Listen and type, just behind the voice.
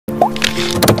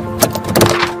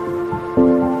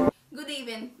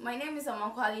My name is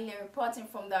Amankwalile reporting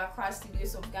from the Accra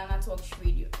studios of Ghana Talks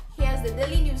Radio. Here's the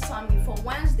daily news summary for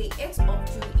Wednesday, 8th of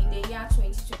June in the year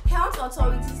 2020. Health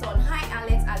authorities on high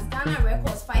alert as Ghana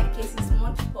records 5 cases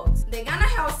monkeypox. The Ghana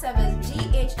Health Service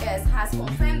 (GHS) has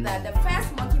confirmed that the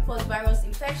first monkeypox virus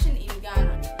infection in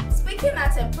Ghana. Speaking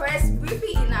at a press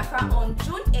briefing in Accra on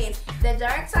June 8th, the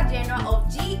Director General of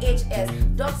GHS,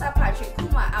 Dr. Patrick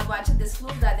Kumar Abachi,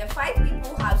 disclosed that the 5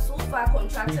 people have so far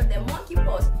contracted the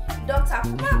monkeypox. Dr.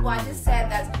 Kumar Abachi said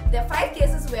that the 5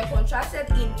 cases were contracted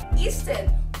in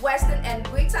Eastern, Western and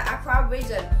Greater Accra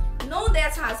region. No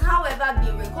death has, however,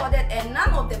 been recorded and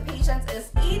none of the patients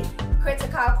is in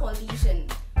critical condition.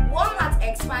 Walmart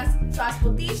expands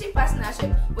transportation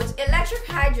partnership with electric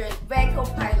hydrant vehicle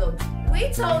pilot.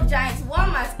 Retail giant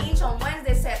Walmart Inc. on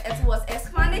Wednesday said it was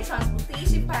expanding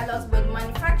transportation pilots with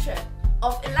manufacture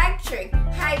of electric,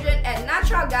 hydrogen and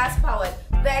natural gas powered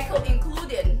vehicle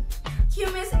including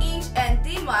Cummins Inc. and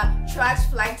Dima Trash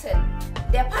Flighted.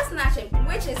 Their partnership,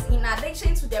 which is in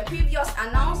addition to the previous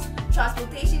announced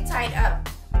transportation tied up,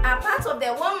 are part of the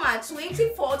Walmart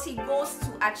 2040 goals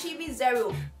to achieving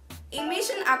zero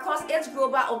emission across its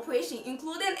global operation,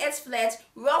 including its fleet,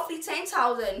 roughly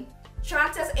 10,000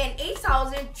 tractors and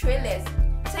 8,000 trailers.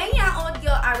 10-year-old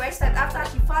girl arrested after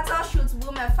she fatal shoots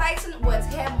woman fighting with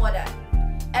her mother.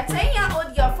 A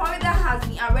 10-year-old girl from Florida has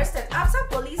been arrested after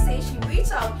police say she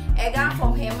reached out a gun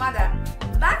from her mother,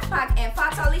 backpack and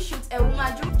fatally shoots a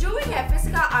woman during her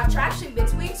physical attraction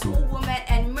between 2 women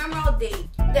and Memorial Day.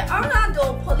 The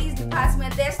Orlando Police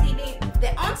Department detained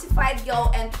the unidentified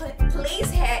girl and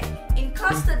placed her in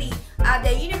custody at the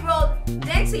Uniroad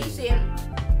Detention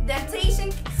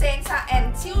Center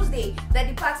and Tuesday. The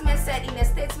department said in a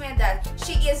statement that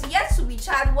she is yet to be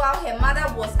charged while her mother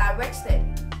was arrested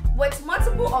with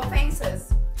multiple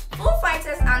offenses. Foo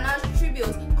Fighters announced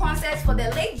tribute concerts for the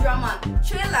late drummer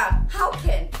Taylor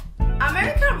Hawkins.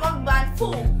 American rock band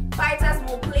Foo Fighters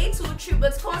will play 2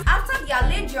 tribute concerts after their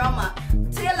late drummer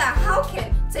Taylor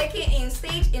Hawkins taken in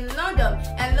stage in London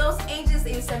and Los Angeles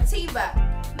in September.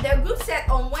 The group said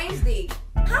on Wednesday.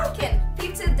 Hawkins,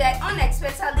 50, died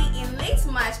unexpectedly in late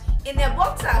March in a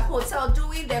Boxer hotel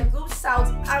during the group's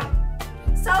South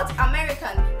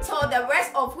American tour, the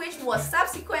rest of which was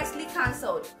subsequently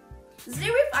cancelled.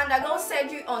 Zverev undergoes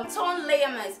surgery on torn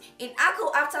ligaments in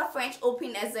ankle after French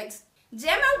Open exit.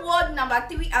 German world number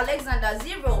 3 Alexander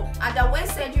Zverev underwent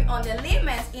surgery on the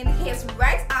ligaments in his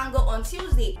right ankle on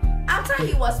Tuesday after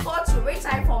he was forced to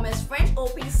retire from his French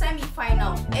Open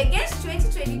semi-final against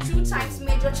 2022 times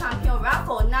major champion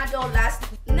Rafael Nadal last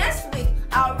week. Next week,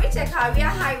 I'll reach a career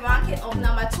high ranking of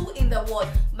number 2 in the world,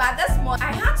 but this month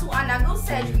I had to undergo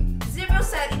surgery, Zverev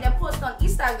said in a post on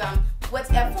Instagram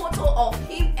with a photo of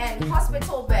him and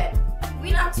hospital bed.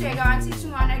 Win up to a guaranteed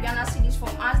 200 Ghana cedis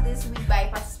from us this week by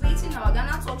participating in our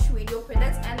Ghana Talks Radio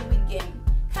Predicts and Week game.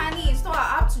 Kindly install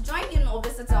our app to join in or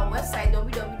visit our website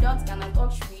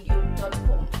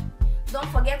www.ghanatalksradio.com. Don't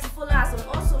forget to follow us on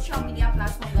all social media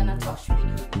platforms Ghana Talks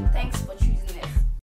Radio. Thanks for choosing us.